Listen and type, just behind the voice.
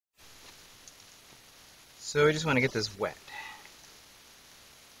So I just want to get this wet,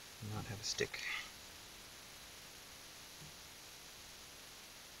 not have a stick.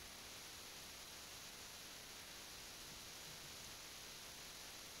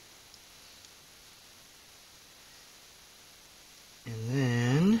 And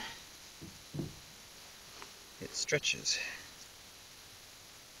then it stretches.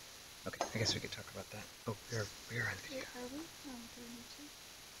 Okay, I guess we could talk about that. Oh, we are on video. Are we? No, do we need to?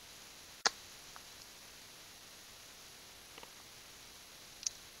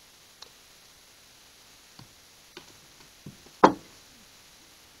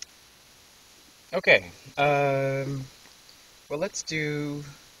 Okay, well let's do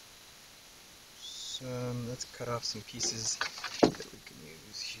some, let's cut off some pieces that we can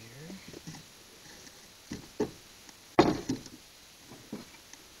use here.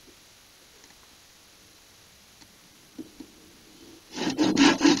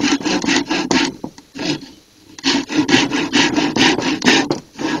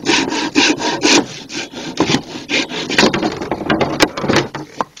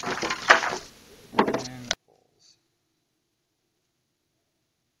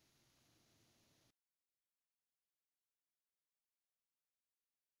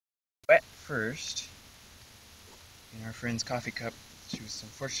 Wet first in our friend's coffee cup. She was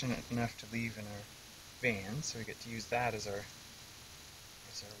unfortunate enough to leave in our van, so we get to use that as our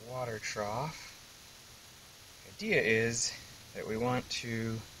water trough. The idea is that we want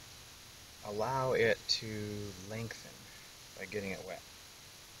to allow it to lengthen by getting it wet.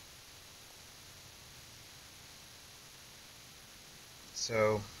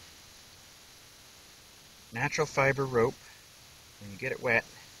 So, natural fiber rope, when you get it wet,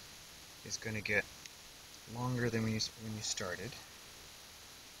 is going to get longer than when you started.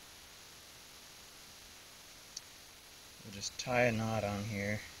 We'll just tie a knot on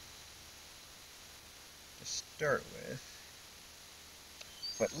here to start with,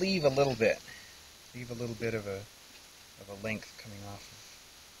 but leave a little bit. Leave a little bit of a length coming off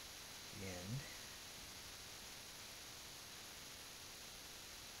of the end.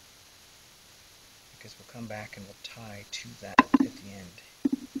 Because we'll come back and we'll tie to that at the end.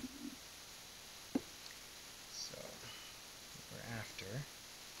 So, what we're after.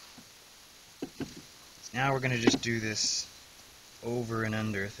 So now we're going to just do this over and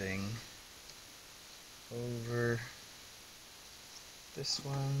under thing. Over this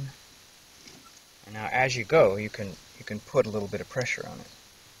one. And now as you go, you can put a little bit of pressure on it.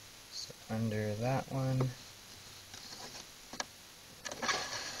 So under that one.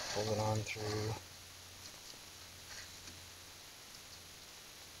 Pull it on through.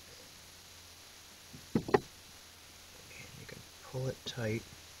 You can pull it tight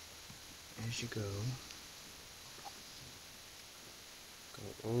as you go.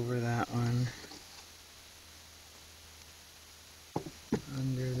 Go over that one.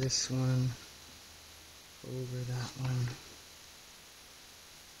 Under this one. Over that one.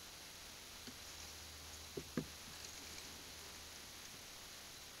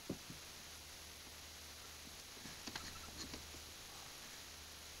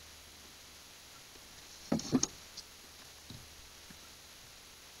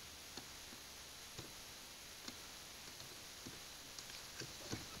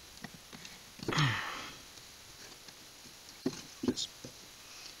 Just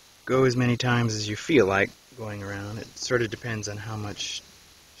go as many times as you feel like going around. It sort of depends on how much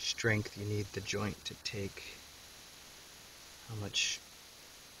strength you need the joint to take, how much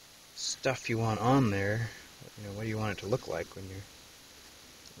stuff you want on there. You know, what do you want it to look like when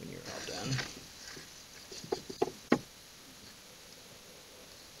you're all done.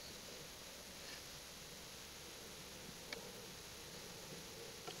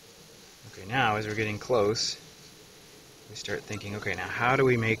 Okay, now as we're getting close, we start thinking, okay, now how do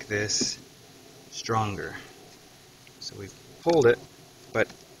we make this stronger? So we've pulled it, but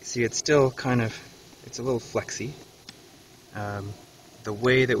see, it's still kind of, it's a little flexy. The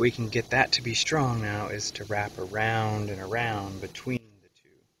way that we can get that to be strong now is to wrap around and around between the two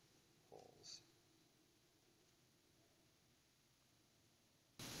poles.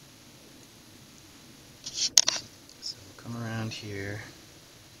 So we'll come around here.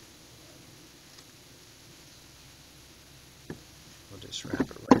 We'll just wrap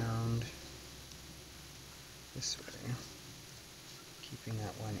around this way, keeping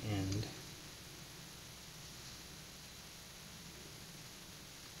that one end.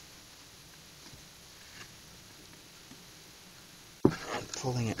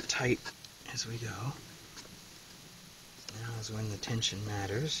 Pulling it tight as we go. Now is when the tension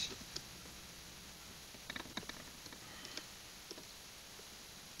matters.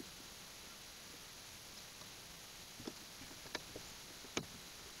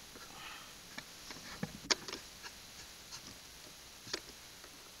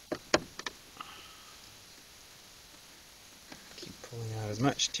 pulling out as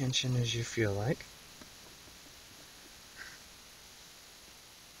much tension as you feel like.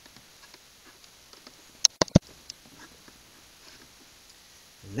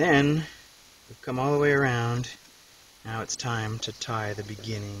 And then we've come all the way around. Now it's time to tie the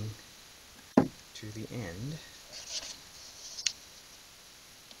beginning to the end.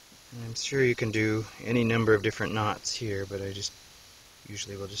 And I'm sure you can do any number of different knots here, but I just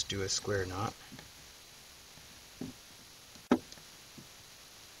usually will just do a square knot. So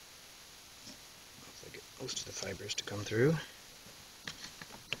I get most of the fibers to come through.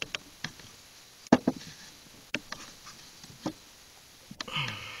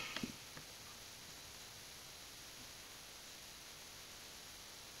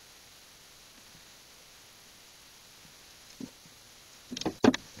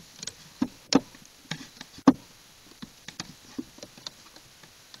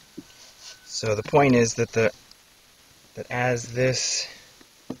 So the point is that as this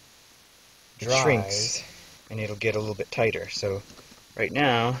shrinks, and it'll get a little bit tighter. So right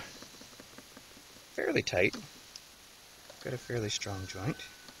now, fairly tight. Got a fairly strong joint,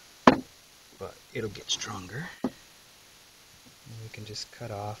 but it'll get stronger. And we can just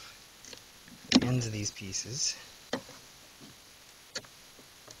cut off the ends of these pieces.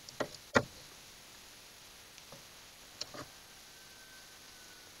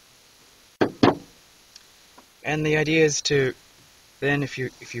 And the idea is to then, if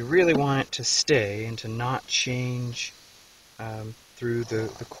you really want it to stay and to not change through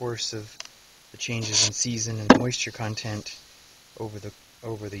the course of the changes in season and moisture content over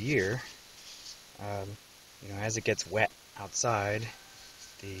the year, as it gets wet outside,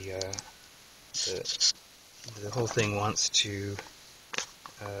 the whole thing wants to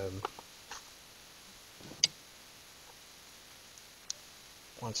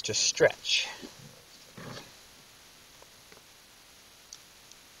stretch.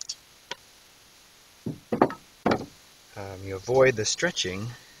 You avoid the stretching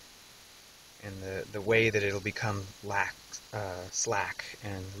and the way that it'll become slack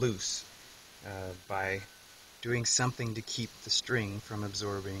and loose by doing something to keep the string from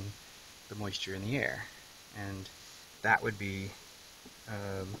absorbing the moisture in the air. And that would be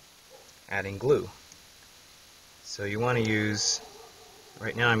adding glue. So you want to use,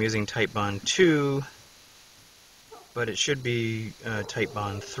 right now I'm using Type Bond 2, but it should be Type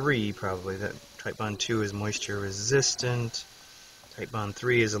Bond 3 probably. That Type Bond 2 is moisture resistant. Type Bond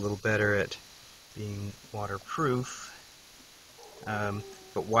 3 is a little better at being waterproof.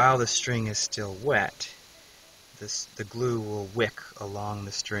 But while the string is still wet, the glue will wick along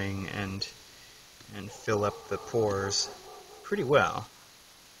the string and fill up the pores pretty well.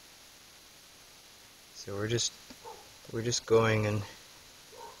 So we're just going and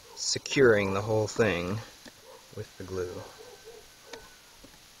securing the whole thing with the glue.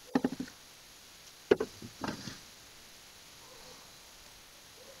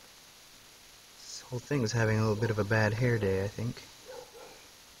 This whole thing is having a little bit of a bad hair day, I think.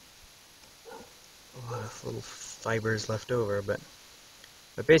 A lot of little fibers left over, but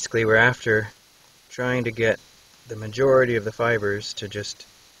basically we're after trying to get the majority of the fibers to just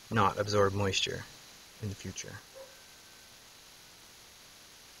not absorb moisture in the future.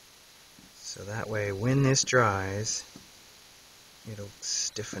 So that way, when this dries, it'll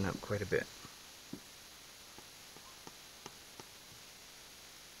stiffen up quite a bit.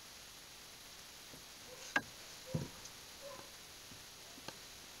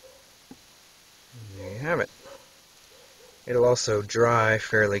 And there you have it. It'll also dry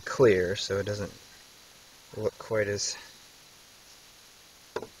fairly clear, so it doesn't look quite as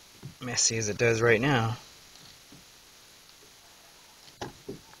messy as it does right now. And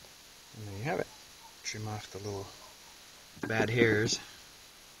there you have it. Trim off the little bad hairs.